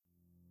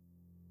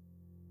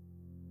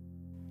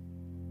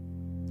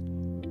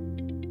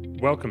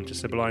Welcome to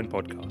Sibylline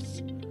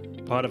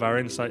Podcasts, part of our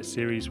Insight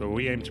series where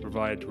we aim to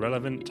provide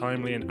relevant,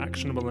 timely and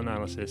actionable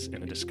analysis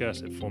in a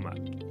discursive format.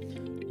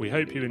 We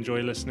hope you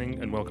enjoy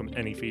listening and welcome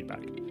any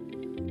feedback.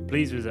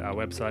 Please visit our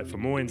website for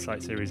more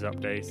Insight series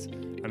updates,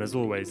 and as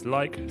always,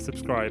 like,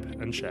 subscribe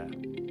and share.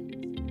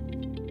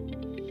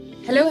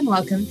 Hello and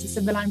welcome to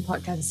Sibylline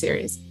Podcast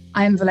Series.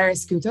 I am Valeria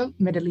Scuto,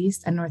 Middle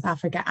East and North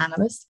Africa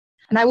analyst,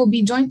 and I will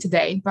be joined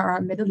today by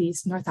our Middle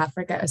East North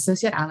Africa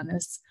associate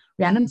analysts,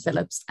 Rhiannon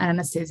Phillips and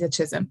Anastasia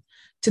Chisholm,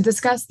 to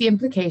discuss the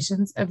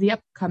implications of the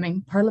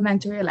upcoming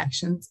parliamentary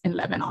elections in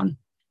Lebanon.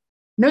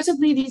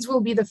 Notably, these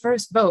will be the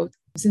first vote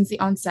since the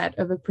onset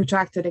of a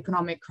protracted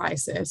economic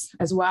crisis,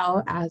 as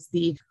well as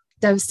the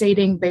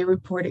devastating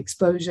Beirut port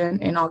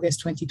explosion in August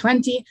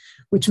 2020,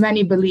 which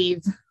many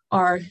believe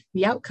are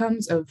the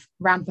outcomes of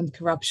rampant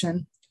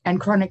corruption and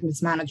chronic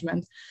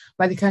mismanagement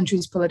by the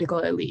country's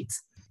political elites.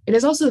 It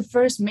is also the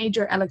first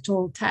major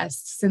electoral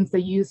test since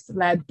the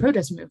youth-led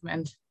protest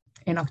movement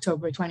in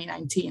October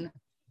 2019.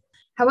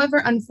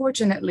 However,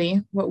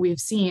 unfortunately, what we've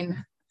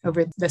seen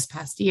over this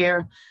past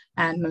year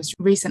and most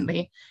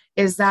recently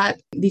is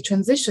that the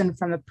transition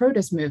from a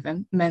protest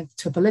movement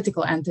to a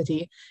political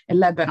entity in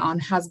Lebanon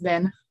has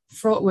been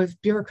fraught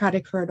with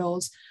bureaucratic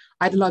hurdles,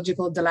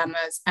 ideological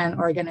dilemmas, and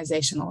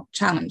organizational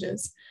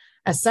challenges.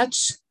 As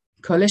such,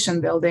 coalition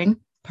building,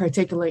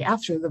 particularly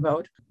after the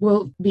vote,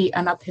 will be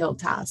an uphill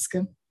task.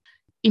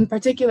 In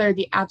particular,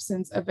 the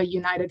absence of a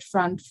united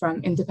front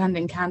from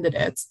independent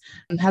candidates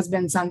has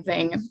been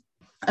something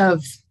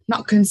of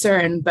not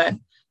concern, but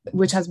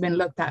which has been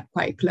looked at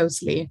quite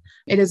closely.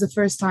 It is the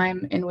first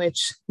time in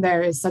which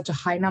there is such a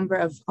high number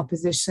of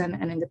opposition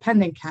and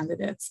independent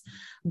candidates,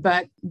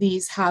 but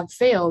these have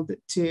failed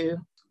to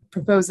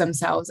propose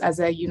themselves as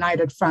a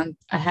united front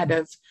ahead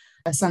of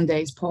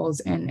Sunday's polls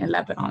in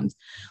Lebanon.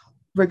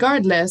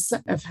 Regardless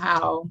of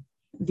how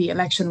the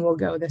election will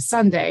go this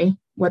Sunday,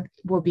 what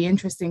will be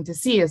interesting to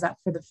see is that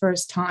for the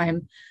first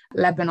time,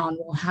 Lebanon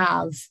will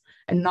have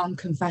a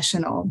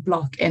non-confessional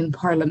bloc in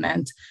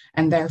parliament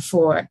and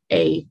therefore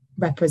a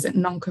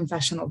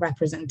non-confessional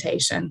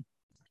representation.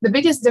 The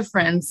biggest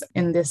difference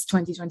in this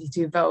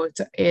 2022 vote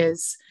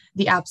is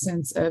the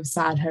absence of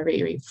Saad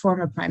Hariri,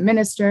 former prime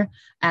minister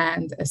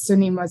and a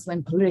Sunni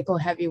Muslim political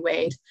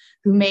heavyweight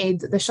who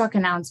made the shock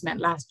announcement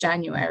last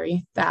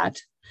January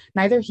that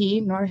neither he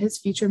nor his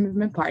future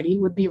movement party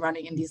would be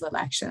running in these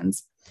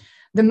elections.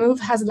 The move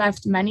has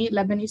left many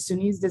Lebanese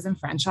Sunnis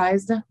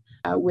disenfranchised,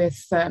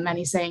 with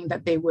many saying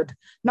that they would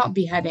not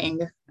be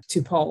heading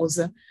to polls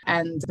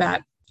and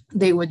that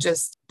they would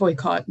just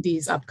boycott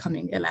these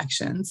upcoming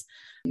elections.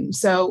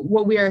 So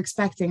what we are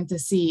expecting to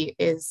see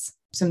is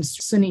some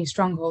Sunni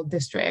stronghold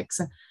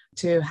districts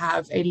to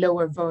have a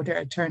lower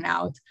voter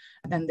turnout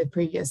than the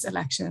previous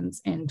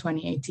elections in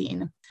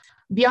 2018.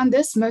 Beyond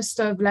this, most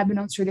of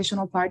Lebanon's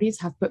traditional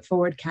parties have put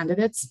forward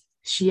candidates.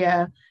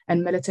 Shia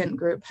and militant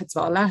group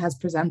Hezbollah has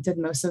presented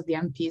most of the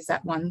MPs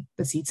that won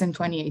the seats in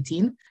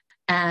 2018.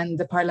 And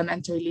the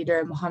parliamentary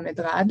leader Mohamed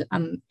Ghad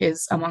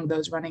is among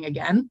those running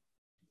again.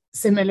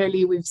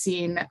 Similarly, we've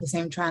seen the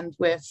same trend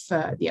with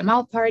the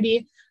Amal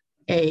party,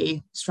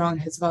 a strong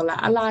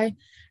Hezbollah ally,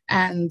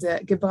 and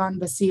Gibran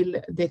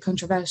Bassil, the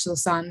controversial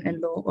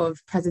son-in-law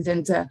of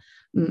President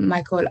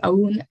Michael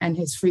Aoun and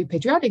his Free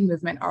Patriotic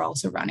Movement are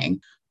also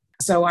running.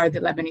 So are the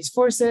Lebanese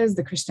forces,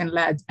 the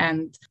Christian-led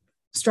and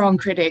strong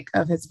critic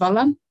of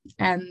Hezbollah,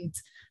 and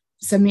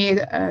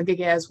Samir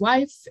Gegea's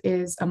wife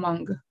is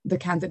among the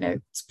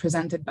candidates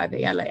presented by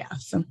the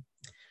LAF.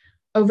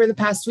 Over the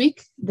past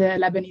week, the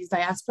Lebanese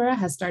diaspora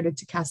has started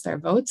to cast their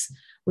votes,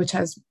 which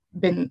has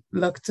been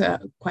looked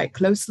quite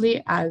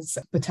closely as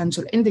a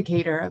potential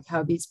indicator of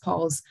how these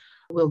polls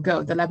will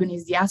go. The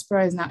Lebanese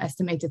diaspora is now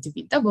estimated to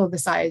be double the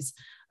size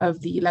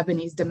of the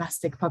Lebanese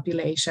domestic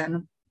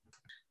population.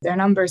 Their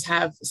numbers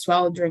have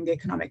swelled during the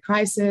economic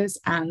crisis,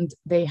 and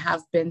they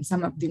have been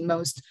some of the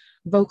most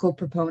vocal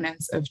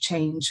proponents of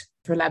change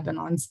for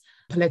Lebanon's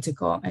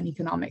political and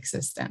economic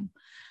system.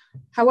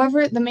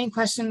 However, the main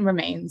question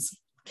remains,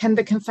 can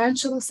the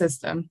conventional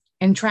system,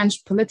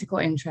 entrenched political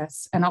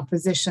interests, and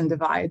opposition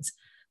divides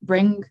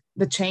bring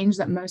the change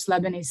that most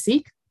Lebanese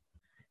seek?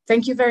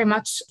 Thank you very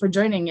much for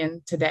joining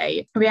in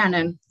today.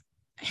 Rhiannon,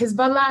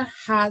 Hezbollah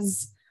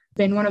has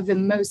been one of the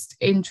most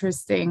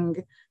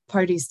interesting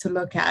parties to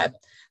look at.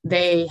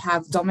 They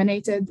have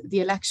dominated the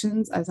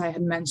elections, as I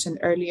had mentioned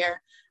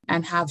earlier,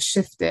 and have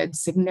shifted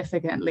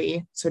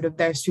significantly sort of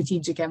their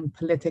strategic and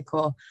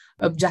political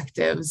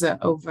objectives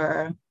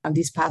over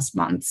these past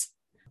months.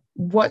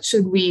 What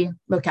should we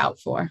look out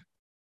for?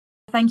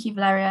 Thank you,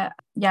 Valeria.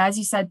 Yeah, as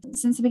you said,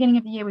 since the beginning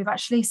of the year, we've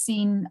actually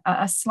seen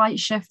a slight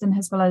shift in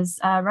Hezbollah's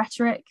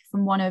rhetoric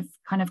from one of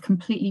kind of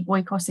completely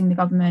boycotting the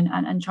government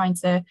and trying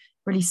to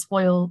really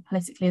spoil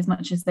politically as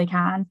much as they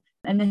can.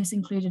 And this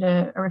included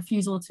a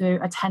refusal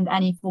to attend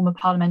any form of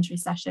parliamentary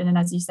session. And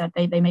as you said,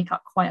 they make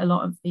up quite a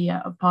lot of the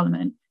of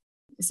parliament.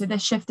 So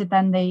this shifted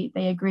then, they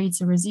agreed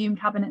to resume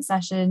cabinet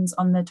sessions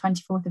on the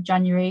 24th of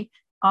January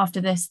after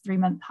this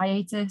 3-month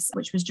hiatus,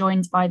 which was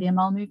joined by the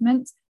Amal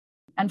movement.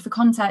 And for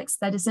context,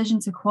 their decision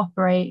to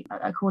cooperate,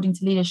 according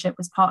to leadership,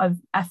 was part of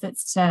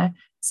efforts to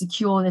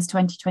secure this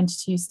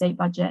 2022 state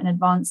budget and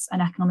advance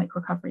an economic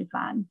recovery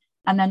plan.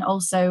 And then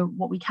also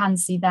what we can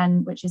see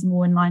then, which is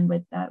more in line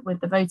with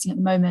the voting at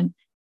the moment,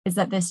 is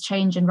that this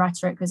change in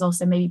rhetoric is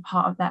also maybe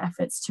part of their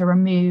efforts to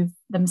remove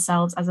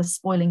themselves as a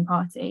spoiling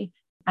party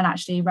and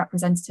actually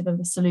representative of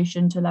the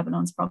solution to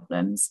Lebanon's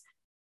problems.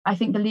 I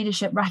think the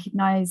leadership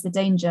recognise the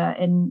danger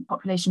in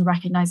population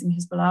recognising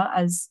Hezbollah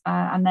as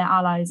and their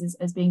allies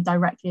as being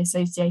directly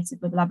associated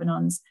with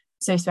Lebanon's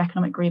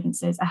socioeconomic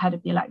grievances ahead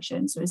of the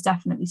election. So it's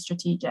definitely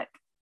strategic.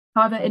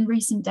 However, in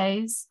recent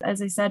days,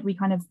 as I said, we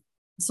kind of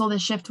saw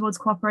this shift towards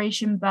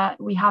cooperation,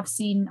 but we have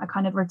seen a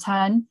kind of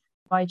return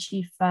by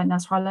Chief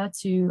Nasrallah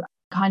to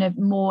kind of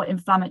more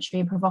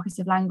inflammatory and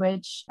provocative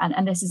language.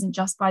 And this isn't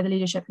just by the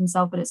leadership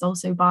himself, but it's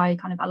also by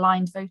kind of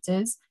aligned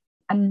voters.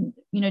 And,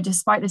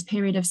 despite this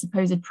period of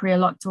supposed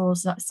pre-electoral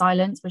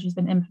silence, which has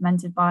been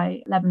implemented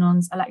by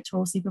Lebanon's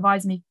Electoral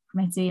Supervisory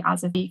Committee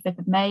as of the 5th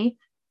of May,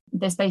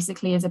 this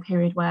basically is a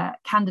period where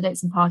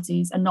candidates and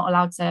parties are not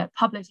allowed to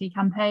publicly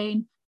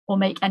campaign or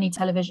make any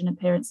television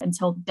appearance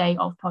until the day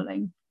of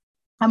polling.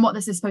 And what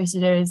this is supposed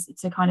to do is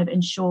to kind of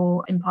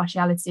ensure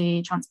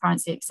impartiality,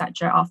 transparency,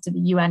 etc., after the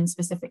UN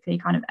specifically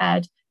kind of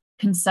aired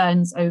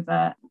concerns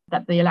over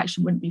that the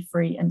election wouldn't be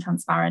free and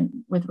transparent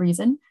with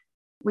reason.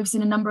 We've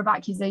seen a number of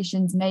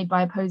accusations made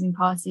by opposing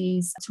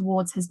parties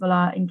towards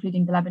Hezbollah,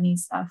 including the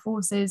Lebanese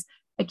forces,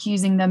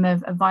 accusing them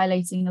of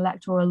violating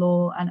electoral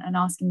law and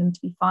asking them to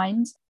be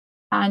fined.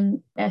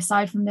 And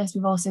aside from this,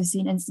 we've also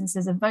seen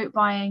instances of vote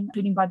buying,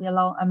 including by the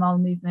Amal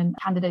movement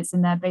candidates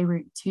in their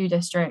Beirut 2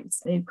 districts.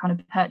 They've kind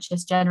of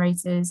purchased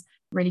generators,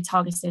 really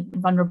targeted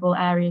vulnerable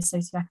areas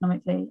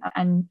socioeconomically,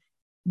 and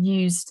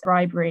used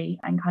bribery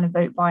and kind of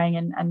vote buying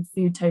and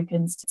food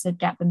tokens to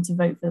get them to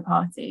vote for the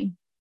party.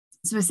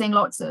 So we're seeing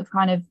lots of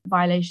kind of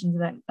violations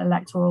of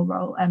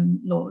electoral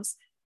laws.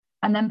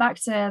 And then back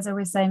to, as I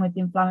was saying, with the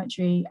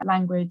inflammatory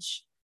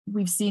language,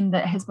 we've seen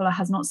that Hezbollah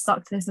has not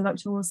stuck to this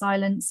electoral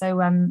silence. So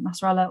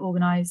Nasrallah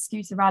organised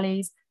scooter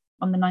rallies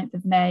on the 9th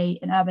of May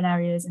in urban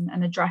areas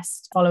and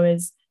addressed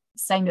followers,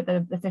 saying that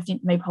the 15th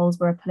of May polls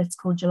were a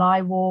political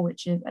July war,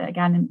 which is,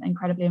 again,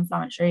 incredibly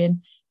inflammatory.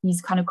 And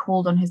he's kind of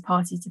called on his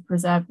party to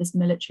preserve this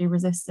military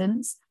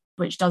resistance,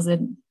 which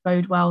doesn't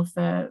bode well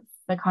for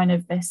kind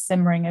of this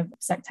simmering of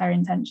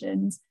sectarian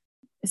tensions.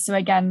 So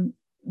again,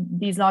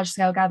 these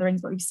large-scale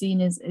gatherings, what we've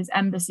seen is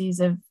embassies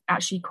have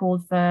actually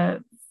called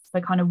for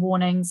kind of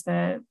warnings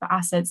for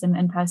assets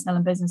and personnel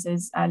and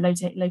businesses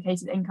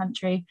located in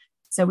country.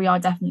 So we are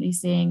definitely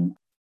seeing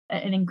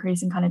an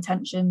increase in kind of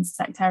tensions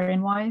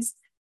sectarian-wise.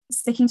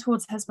 Sticking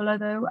towards Hezbollah,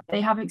 though,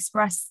 they have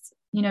expressed,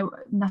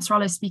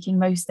 Nasrallah is speaking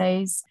most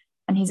days,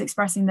 and he's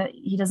expressing that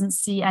he doesn't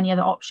see any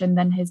other option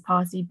than his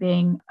party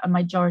being a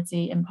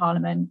majority in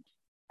parliament.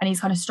 And he's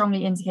kind of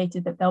strongly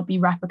indicated that there'll be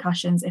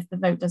repercussions if the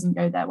vote doesn't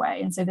go their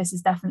way. And so this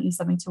is definitely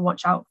something to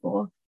watch out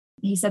for.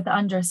 He said that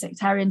under a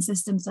sectarian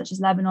system such as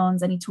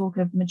Lebanon's, any talk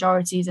of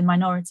majorities and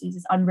minorities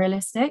is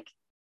unrealistic.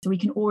 So we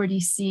can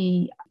already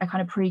see a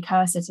kind of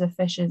precursor to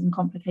fissures and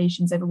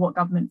complications over what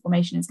government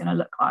formation is going to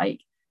look like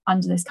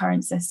under this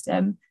current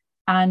system.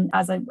 And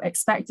as I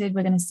expected,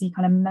 we're going to see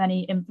kind of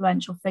many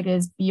influential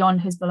figures beyond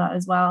Hezbollah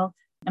as well,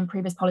 and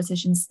previous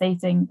politicians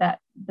stating that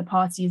the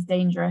party is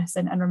dangerous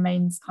and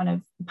remains kind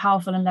of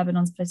powerful in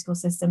Lebanon's political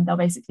system. They'll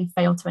basically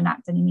fail to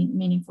enact any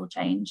meaningful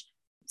change.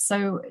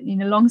 So,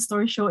 long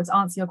story short, to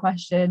answer your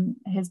question,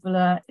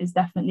 Hezbollah is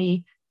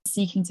definitely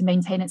seeking to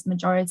maintain its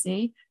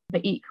majority,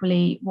 but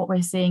equally what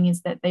we're seeing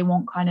is that they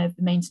want kind of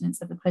the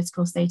maintenance of the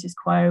political status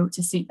quo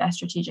to suit their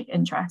strategic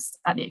interests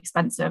at the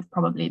expense of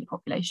probably the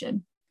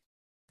population.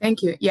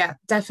 Thank you. Yeah,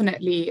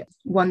 definitely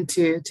one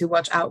to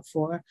watch out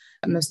for,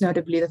 most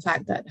notably the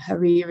fact that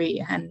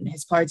Hariri and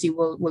his party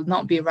will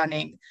not be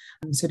running,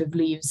 sort of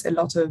leaves a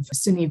lot of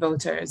Sunni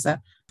voters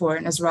for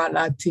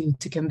Nasrallah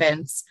to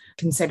convince,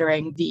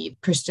 considering the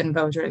Christian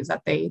voters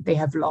that they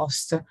have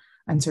lost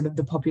and sort of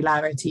the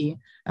popularity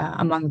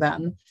among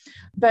them.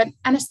 But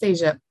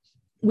Anastasia,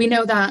 we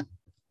know that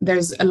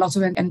there's a lot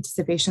of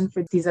anticipation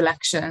for these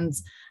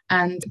elections.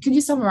 And could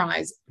you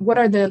summarize what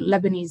are the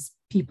Lebanese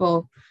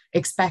people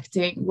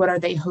expecting? What are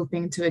they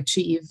hoping to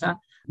achieve?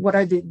 What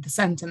are the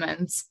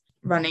sentiments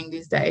running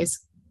these days?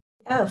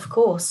 Yeah, of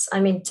course. I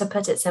mean, to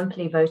put it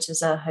simply,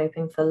 voters are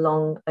hoping for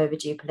long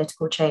overdue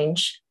political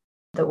change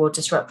that will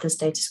disrupt the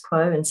status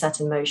quo and set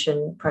in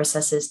motion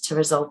processes to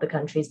resolve the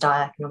country's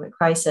dire economic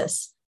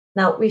crisis.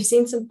 Now, we've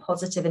seen some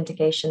positive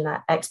indication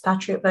that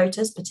expatriate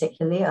voters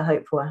particularly are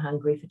hopeful and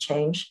hungry for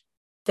change.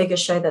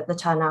 Figures show that the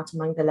turnout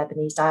among the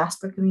Lebanese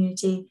diaspora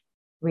community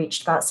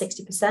reached about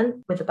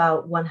 60%, with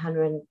about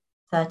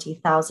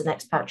 130,000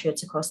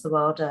 expatriates across the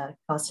world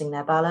casting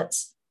their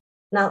ballots.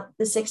 Now,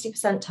 the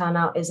 60%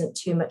 turnout isn't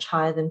too much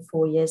higher than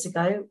 4 years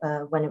ago,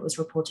 when it was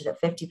reported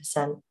at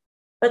 50%,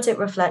 but it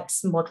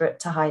reflects moderate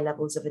to high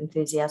levels of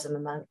enthusiasm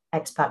among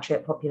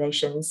expatriate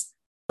populations,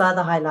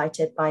 further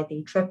highlighted by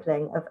the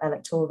tripling of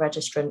electoral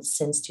registrants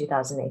since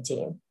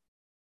 2018.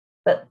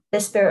 But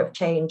this spirit of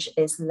change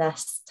is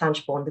less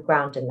tangible on the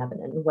ground in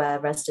Lebanon, where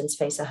residents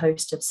face a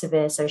host of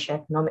severe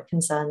socioeconomic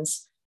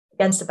concerns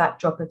against a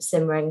backdrop of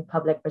simmering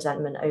public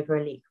resentment over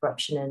elite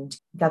corruption and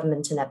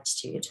government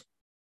ineptitude.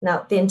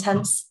 Now, the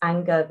intense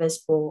anger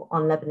visible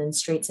on Lebanon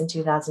streets in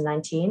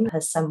 2019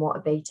 has somewhat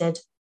abated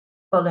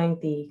following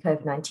the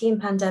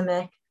COVID-19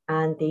 pandemic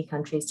and the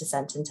country's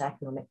descent into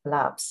economic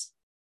collapse.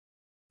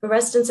 For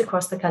residents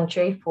across the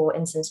country, for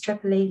instance,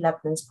 Tripoli,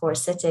 Lebanon's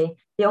poorest city,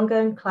 the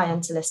ongoing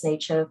clientelist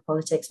nature of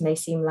politics may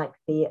seem like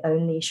the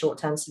only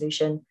short-term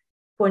solution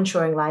for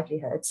ensuring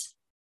livelihoods.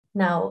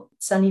 Now,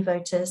 Sunni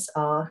voters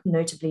are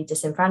notably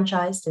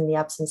disenfranchised in the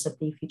absence of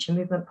the Future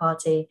Movement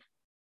Party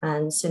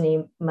and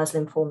Sunni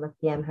Muslim former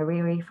PM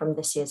Hariri from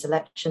this year's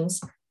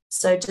elections.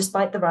 So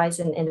despite the rise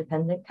in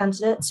independent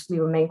candidates, we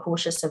remain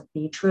cautious of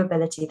the true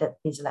ability that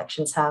these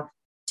elections have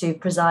to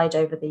preside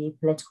over the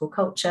political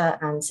culture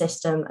and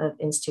system of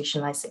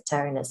institutionalized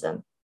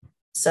sectarianism.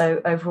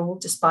 So overall,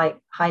 despite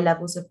high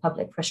levels of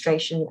public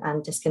frustration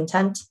and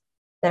discontent,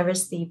 there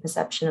is the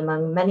perception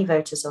among many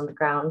voters on the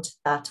ground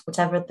that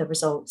whatever the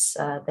results,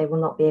 they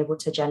will not be able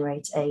to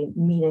generate a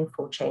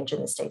meaningful change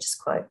in the status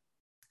quo.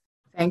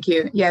 Thank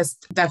you. Yes,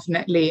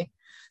 definitely.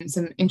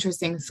 Some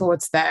interesting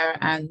thoughts there,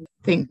 and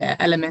I think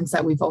elements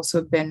that we've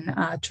also been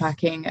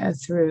tracking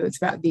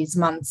throughout these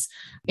months.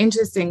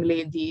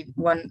 Interestingly,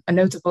 a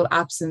notable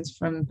absence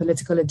from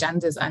political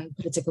agendas and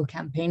political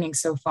campaigning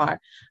so far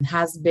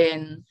has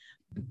been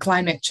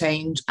climate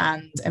change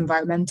and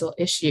environmental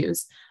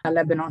issues.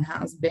 Lebanon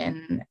has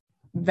been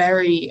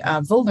very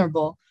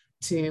vulnerable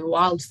to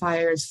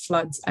wildfires,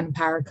 floods, and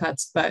power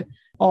cuts, but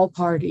all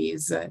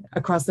parties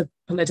across the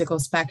political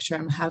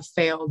spectrum have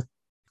failed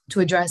to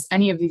address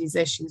any of these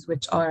issues,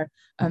 which are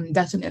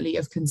definitely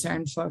of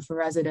concern for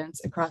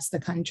residents across the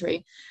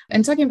country.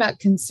 And talking about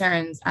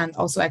concerns and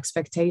also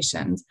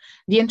expectations,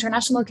 the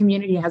international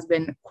community has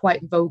been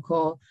quite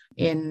vocal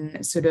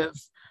in sort of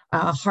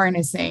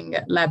harnessing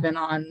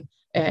Lebanon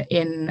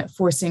in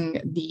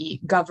forcing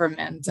the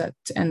government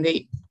and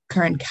the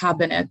current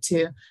cabinet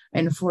to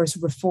enforce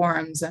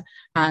reforms.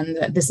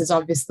 And this is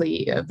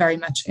obviously very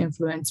much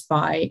influenced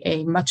by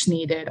a much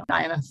needed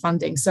IMF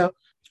funding. So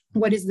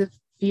what is the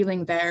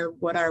feeling there?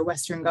 What are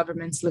Western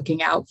governments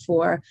looking out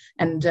for,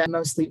 and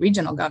mostly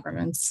regional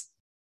governments?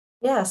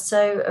 Yeah,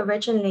 so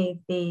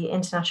originally the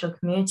international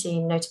community,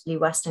 notably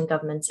Western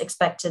governments,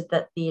 expected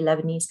that the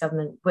Lebanese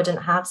government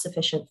wouldn't have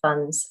sufficient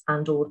funds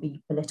and or the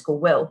political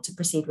will to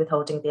proceed with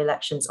holding the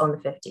elections on the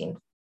 15th.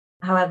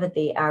 However,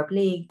 the Arab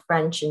League,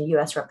 French and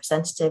US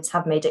representatives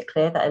have made it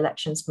clear that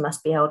elections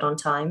must be held on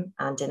time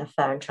and in a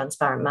fair and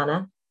transparent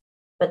manner.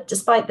 But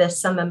despite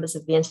this, some members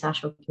of the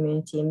international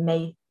community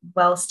may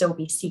well still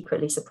be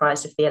secretly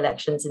surprised if the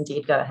elections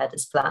indeed go ahead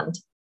as planned.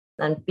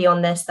 And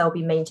beyond this, they'll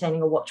be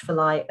maintaining a watchful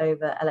eye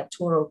over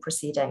electoral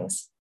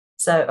proceedings.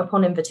 So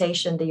upon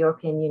invitation, the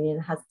European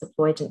Union has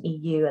deployed an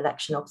EU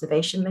election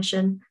observation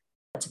mission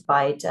to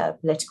provide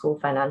political,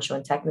 financial,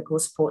 and technical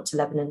support to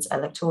Lebanon's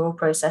electoral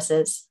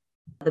processes.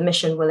 The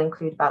mission will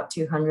include about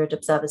 200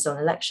 observers on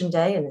election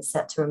day and is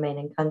set to remain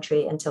in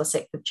country until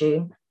 6th of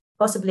June,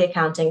 possibly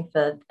accounting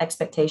for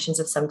expectations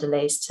of some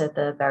delays to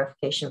the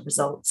verification of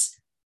results.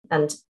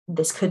 And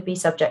this could be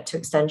subject to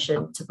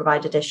extension to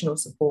provide additional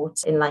support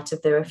in light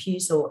of the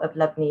refusal of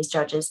Lebanese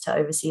judges to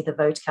oversee the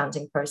vote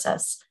counting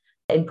process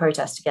in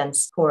protest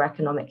against poor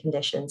economic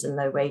conditions and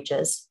low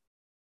wages.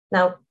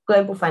 Now,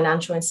 global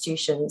financial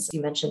institutions,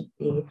 you mentioned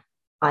the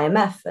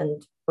IMF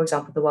and, for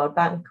example, the World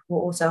Bank, will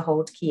also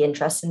hold key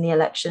interests in the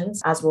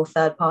elections, as will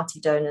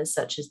third-party donors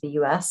such as the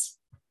US.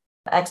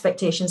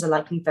 Expectations are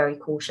likely very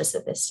cautious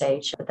at this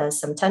stage, but there's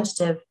some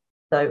tentative,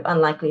 though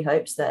unlikely,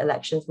 hopes that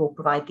elections will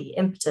provide the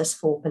impetus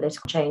for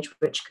political change,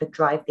 which could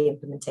drive the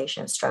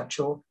implementation of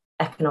structural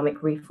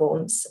economic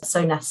reforms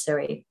so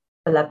necessary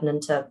for Lebanon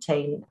to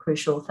obtain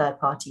crucial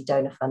third-party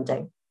donor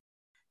funding.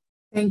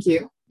 Thank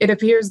you. It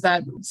appears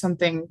that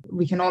something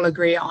we can all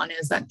agree on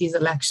is that these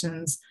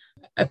elections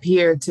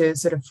appear to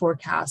sort of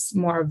forecast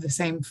more of the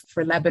same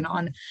for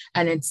Lebanon.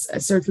 And it's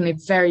certainly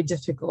very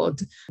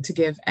difficult to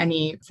give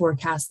any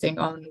forecasting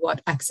on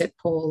what exit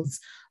polls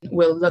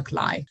will look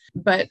like.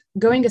 But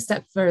going a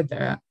step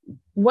further,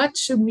 what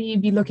should we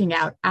be looking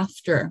at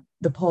after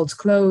the polls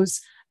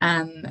close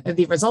and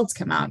the results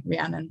come out,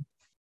 Rhiannon?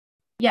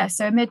 Yeah,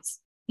 so amidst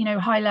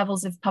high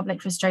levels of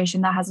public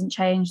frustration, that hasn't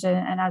changed.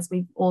 And as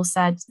we've all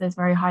said, there's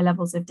very high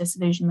levels of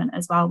disillusionment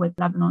as well with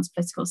Lebanon's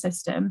political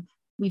system.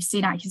 We've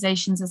seen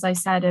accusations, as I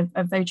said, of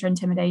voter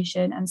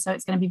intimidation. And so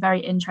it's going to be very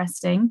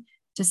interesting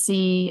to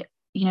see,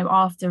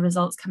 after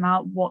results come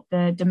out, what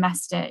the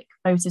domestic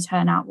voter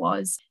turnout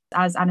was.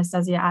 As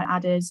Anastasia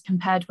added,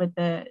 compared with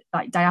the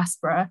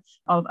diaspora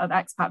of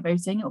expat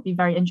voting, it'll be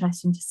very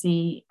interesting to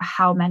see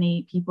how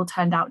many people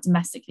turned out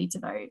domestically to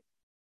vote.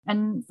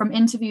 And from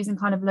interviews and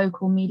kind of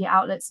local media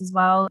outlets as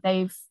well,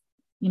 they've,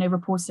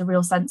 reported a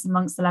real sense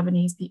amongst the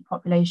Lebanese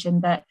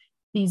population that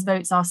these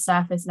votes are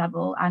surface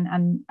level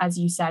and as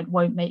you said,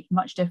 won't make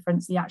much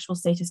difference to the actual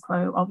status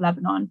quo of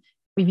Lebanon.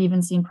 We've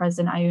even seen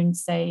President Aoun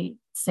say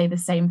the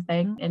same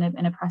thing in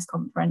a press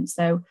conference.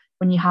 So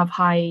when you have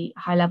high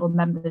level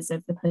members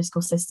of the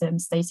political system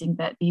stating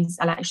that these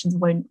elections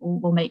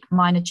will make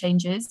minor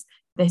changes,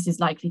 this is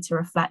likely to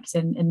reflect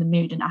in the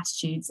mood and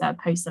attitudes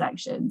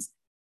post-elections.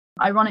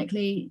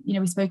 Ironically,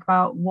 we spoke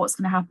about what's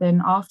going to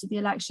happen after the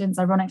elections.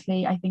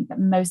 Ironically, I think that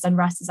most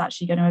unrest is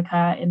actually going to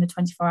occur in the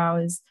 24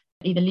 hours,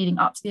 either leading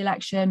up to the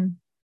election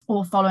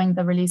or following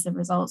the release of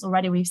results.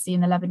 Already we've seen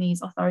the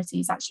Lebanese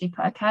authorities actually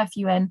put a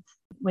curfew in,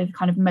 with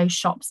kind of most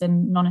shops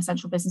and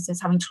non-essential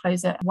businesses having to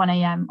close at 1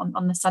 a.m.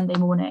 on the Sunday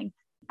morning.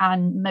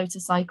 And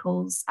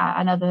motorcycles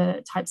and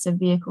other types of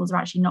vehicles are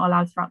actually not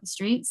allowed throughout the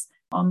streets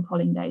on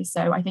polling day.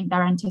 So I think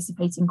they're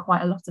anticipating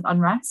quite a lot of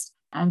unrest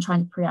and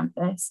trying to preempt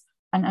this.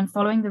 And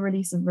following the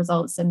release of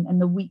results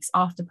and the weeks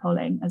after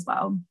polling as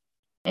well.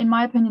 In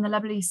my opinion, the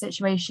Lebanese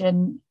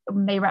situation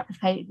may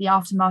replicate the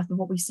aftermath of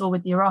what we saw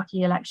with the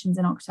Iraqi elections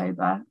in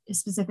October,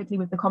 specifically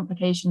with the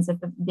complications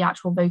of the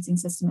actual voting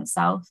system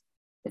itself.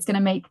 It's going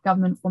to make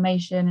government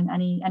formation and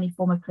any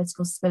form of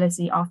political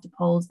stability after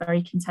polls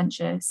very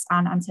contentious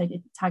and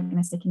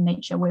antagonistic in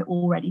nature. We're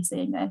already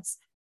seeing this.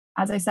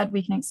 As I said,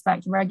 we can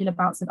expect regular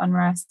bouts of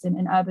unrest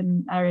in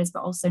urban areas,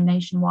 but also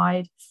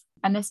nationwide.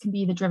 And this can be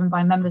either driven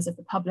by members of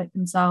the public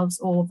themselves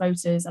or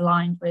voters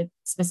aligned with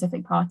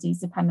specific parties,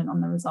 dependent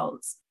on the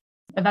results.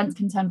 Events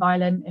can turn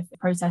violent if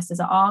protesters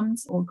are armed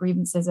or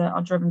grievances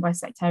are driven by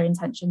sectarian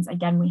tensions.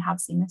 Again, we have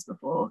seen this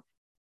before.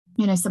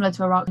 Similar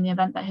to Iraq, in the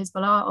event that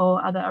Hezbollah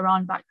or other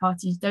Iran-backed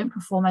parties don't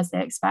perform as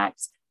they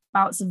expect,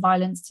 bouts of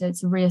violence to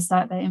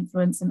reassert their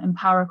influence and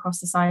power across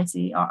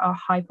society are a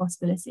high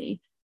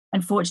possibility.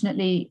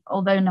 Unfortunately,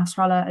 although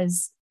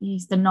Nasrallah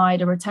he's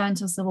denied a return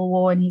to a civil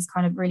war, and he's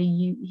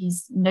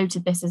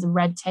noted this as a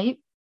red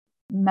tape.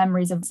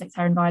 Memories of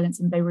sectarian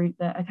violence in Beirut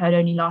that occurred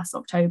only last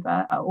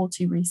October are all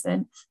too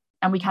recent,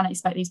 and we can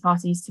expect these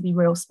parties to be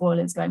real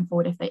spoilers going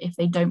forward if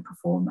they don't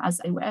perform as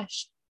they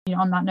wish.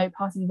 On that note,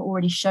 parties have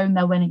already shown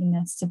their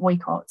willingness to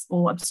boycott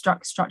or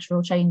obstruct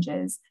structural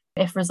changes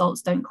if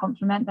results don't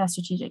complement their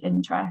strategic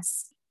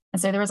interests.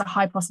 And so there is a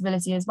high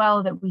possibility as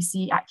well that we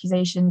see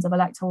accusations of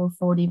electoral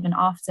fraud even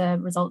after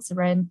results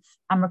are in,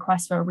 and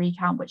requests for a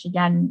recount, which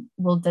again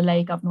will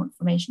delay government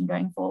formation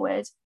going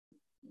forward.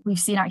 We've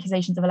seen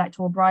accusations of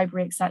electoral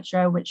bribery,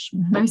 etc., which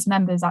most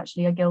members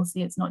actually are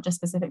guilty. It's not just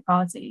specific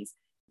parties,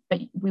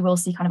 but we will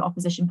see kind of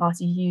opposition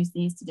parties use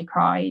these to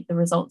decry the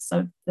results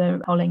of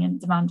the polling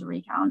and demand a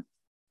recount.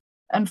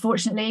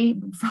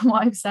 Unfortunately, from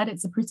what I've said,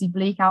 it's a pretty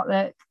bleak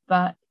outlook,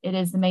 but it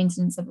is the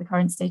maintenance of the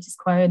current status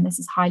quo, and this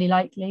is highly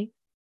likely.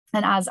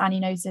 And as Annie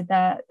noted,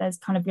 there's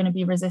kind of going to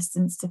be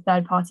resistance to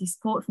third-party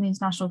support from the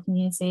international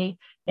community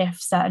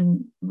if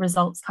certain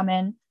results come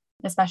in,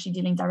 especially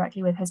dealing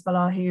directly with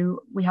Hezbollah,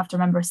 who we have to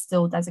remember is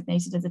still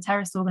designated as a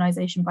terrorist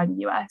organization by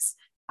the US.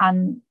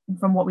 And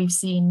from what we've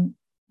seen,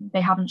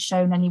 they haven't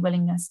shown any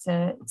willingness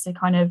to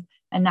kind of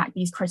enact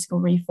these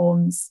critical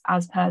reforms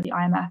as per the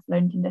IMF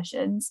loan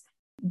conditions.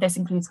 This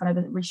includes kind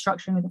of the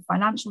restructuring of the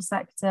financial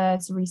sector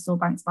to restore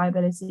banks'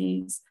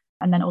 liabilities,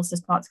 and then also as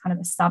part to kind of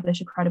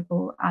establish a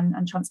credible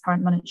and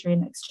transparent monetary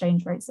and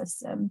exchange rate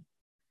system.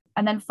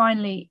 And then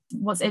finally,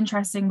 what's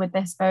interesting with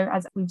this vote,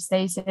 as we've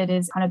stated,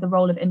 is kind of the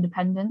role of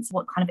independents,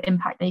 what kind of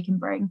impact they can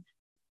bring.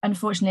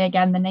 Unfortunately,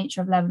 again, the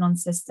nature of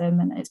Lebanon's system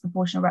and its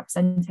proportional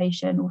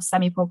representation or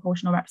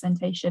semi-proportional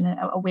representation,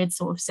 a weird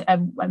sort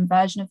of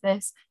version of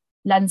this,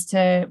 lends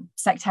to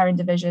sectarian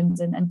divisions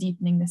and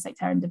deepening the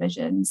sectarian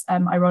divisions,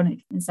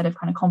 ironic, instead of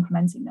kind of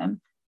complementing them.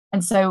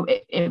 And so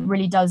it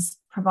really does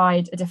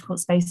provide a difficult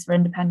space for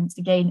independents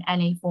to gain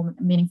any form of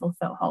meaningful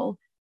foothold.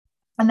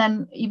 And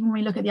then even when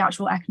we look at the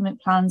actual economic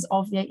plans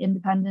of the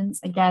independents,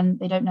 again,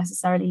 they don't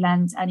necessarily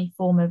lend any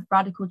form of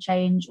radical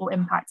change or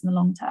impact in the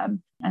long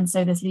term. And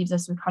so this leaves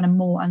us with kind of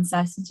more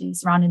uncertainty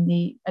surrounding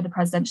the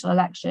presidential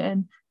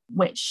election,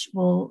 which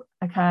will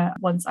occur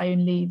once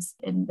Aoun leaves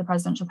in the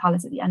presidential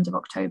palace at the end of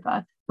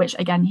October, which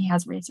again, he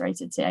has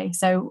reiterated today.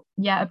 So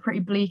yeah, a pretty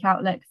bleak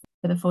outlook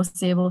for the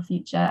foreseeable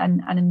future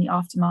and in the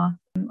aftermath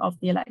of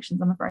the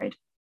elections, I'm afraid.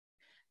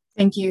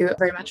 Thank you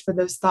very much for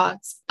those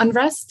thoughts.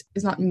 Unrest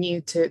is not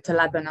new to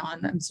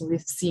Lebanon. And so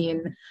we've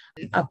seen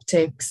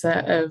upticks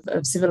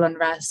of civil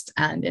unrest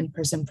and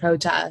in-person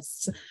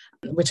protests,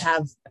 which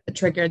have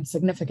triggered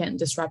significant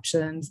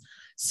disruptions.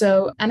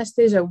 So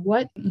Anastasia,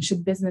 what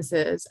should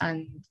businesses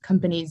and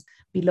companies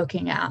be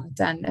looking at,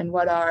 and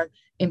what are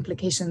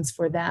implications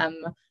for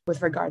them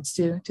with regards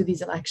to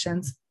these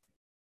elections?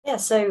 Yeah,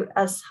 so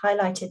as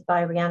highlighted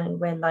by Rhiannon,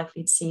 we're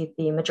likely to see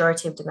the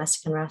majority of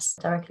domestic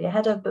unrest directly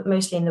ahead of, but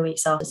mostly in the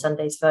weeks after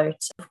Sunday's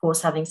vote, of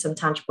course, having some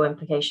tangible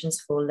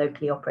implications for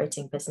locally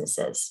operating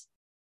businesses.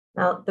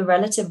 Now, the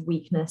relative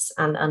weakness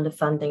and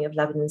underfunding of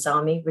Lebanon's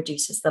army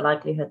reduces the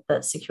likelihood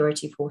that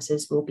security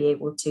forces will be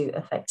able to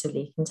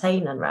effectively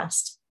contain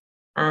unrest.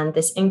 And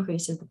this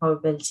increases the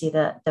probability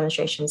that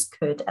demonstrations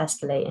could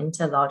escalate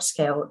into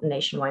large-scale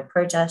nationwide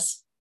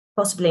protests,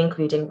 possibly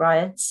including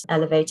riots,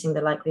 elevating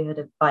the likelihood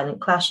of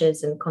violent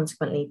clashes and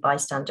consequently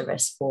bystander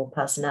risk for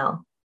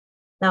personnel.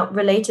 Now,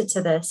 related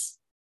to this,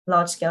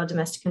 large-scale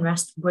domestic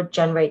unrest would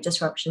generate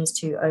disruptions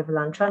to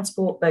overland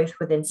transport, both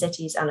within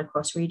cities and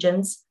across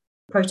regions.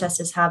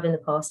 protesters have in the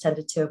past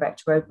tended to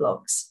erect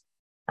roadblocks.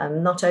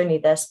 Not only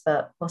this,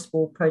 but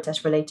possible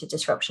protest-related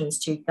disruptions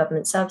to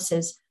government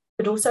services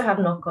could also have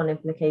knock-on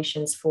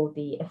implications for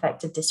the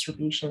effective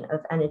distribution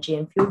of energy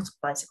and fuel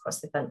supplies across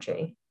the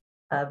country,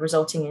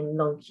 resulting in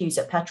long queues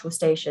at petrol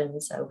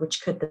stations,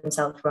 which could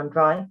themselves run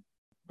dry.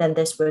 Then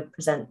this would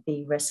present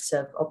the risks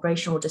of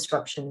operational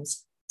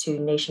disruptions to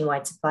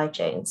nationwide supply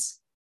chains.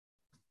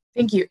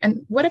 Thank you.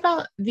 And what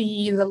about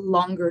the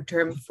longer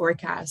term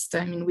forecast?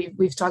 I mean,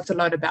 we've talked a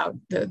lot about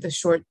the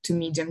short to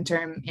medium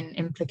term in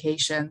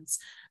implications,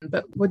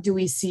 but what do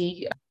we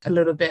see a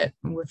little bit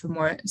with a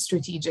more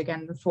strategic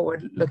and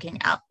forward-looking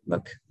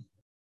outlook?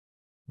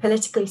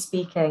 Politically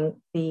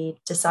speaking, the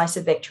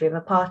decisive victory of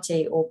a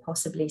party or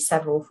possibly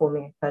several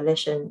forming a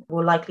coalition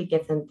will likely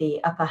give them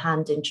the upper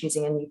hand in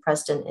choosing a new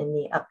president in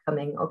the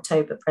upcoming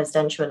October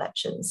presidential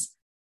elections.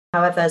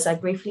 However, as I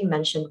briefly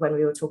mentioned when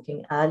we were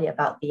talking earlier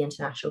about the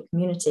international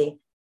community,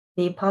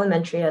 the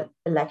parliamentary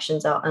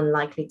elections are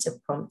unlikely to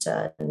prompt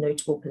a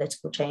notable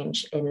political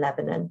change in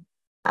Lebanon.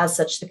 As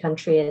such, the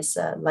country is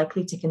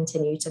likely to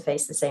continue to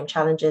face the same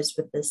challenges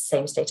with the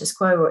same status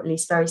quo, or at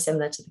least very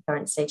similar to the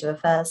current state of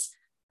affairs,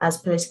 as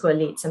political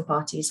elites and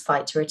parties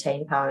fight to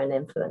retain power and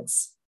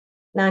influence.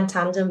 Now, in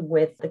tandem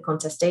with the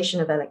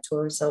contestation of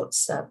electoral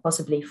results,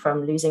 possibly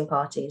from losing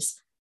parties,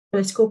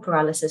 political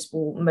paralysis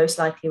will most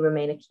likely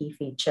remain a key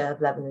feature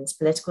of Lebanon's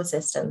political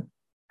system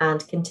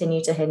and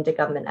continue to hinder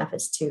government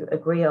efforts to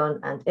agree on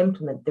and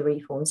implement the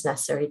reforms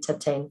necessary to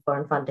obtain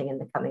foreign funding in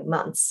the coming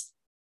months.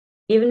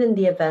 Even in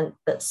the event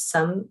that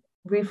some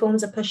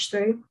reforms are pushed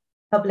through,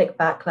 public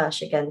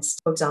backlash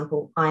against, for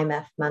example,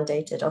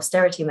 IMF-mandated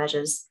austerity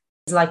measures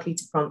is likely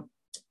to prompt,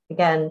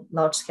 again,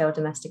 large-scale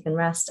domestic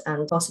unrest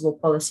and possible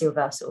policy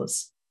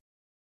reversals.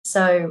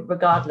 So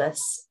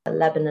regardless,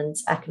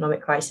 Lebanon's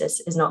economic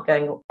crisis is not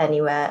going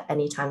anywhere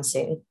anytime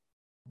soon.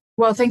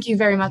 Well, thank you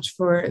very much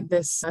for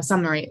this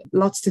summary.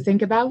 Lots to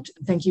think about.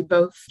 Thank you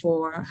both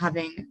for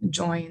having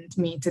joined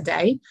me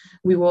today.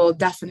 We will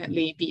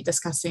definitely be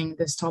discussing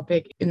this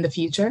topic in the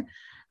future.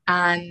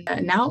 And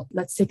now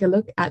let's take a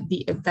look at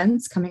the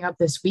events coming up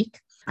this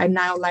week. I'd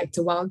now like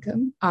to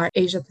welcome our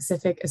Asia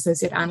Pacific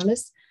Associate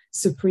Analyst,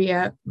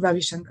 Supriya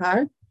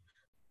Ravishankar.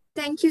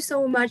 Thank you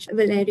so much,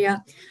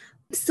 Valeria.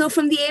 So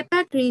from the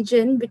APAC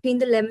region, between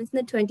the 11th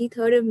and the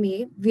 23rd of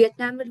May,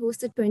 Vietnam will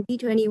host the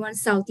 2021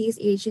 Southeast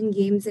Asian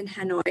Games in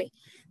Hanoi.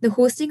 The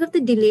hosting of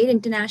the delayed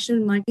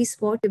international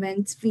multi-sport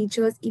events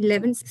features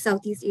 11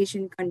 Southeast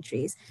Asian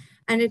countries,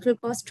 and it will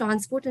cause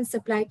transport and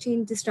supply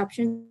chain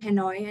disruption in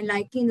Hanoi and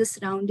likely in the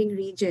surrounding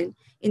region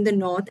in the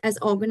north as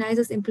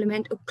organizers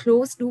implement a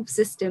closed-loop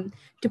system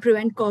to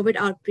prevent COVID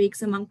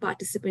outbreaks among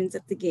participants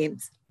of the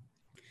Games.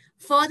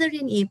 Further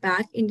in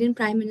APAC, Indian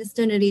Prime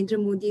Minister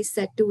Narendra Modi is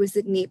set to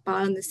visit Nepal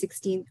on the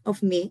 16th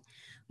of May.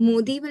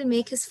 Modi will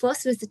make his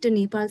first visit to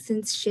Nepal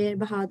since Sher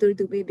Bahadur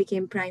Dubey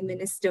became Prime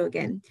Minister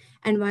again.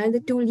 And while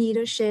the two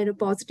leaders share a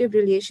positive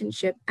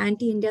relationship,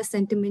 anti-India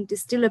sentiment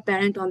is still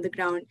apparent on the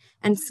ground,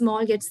 and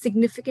small yet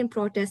significant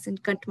protests in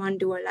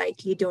Kathmandu are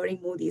likely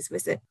during Modi's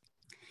visit.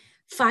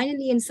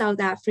 Finally, in South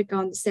Africa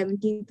on the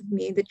 17th of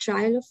May, the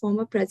trial of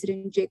former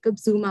President Jacob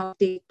Zuma will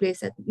take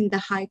place in the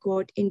High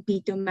Court in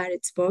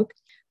Pietermaritzburg.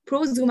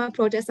 Pro-Zuma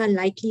protests are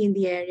likely in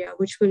the area,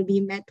 which will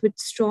be met with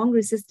strong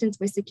resistance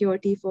by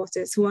security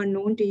forces who are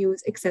known to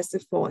use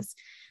excessive force.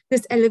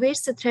 This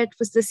elevates the threat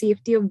for the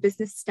safety of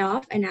business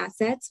staff and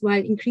assets,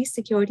 while increased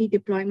security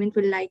deployment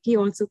will likely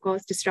also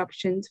cause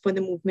disruptions for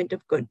the movement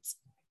of goods.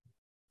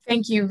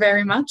 Thank you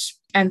very much,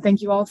 and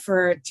thank you all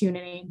for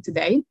tuning in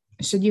today.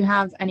 Should you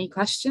have any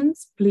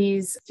questions,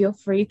 please feel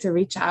free to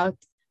reach out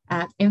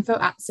at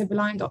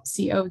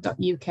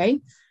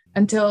info@sibylline.co.uk.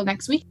 Until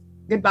next week,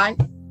 goodbye.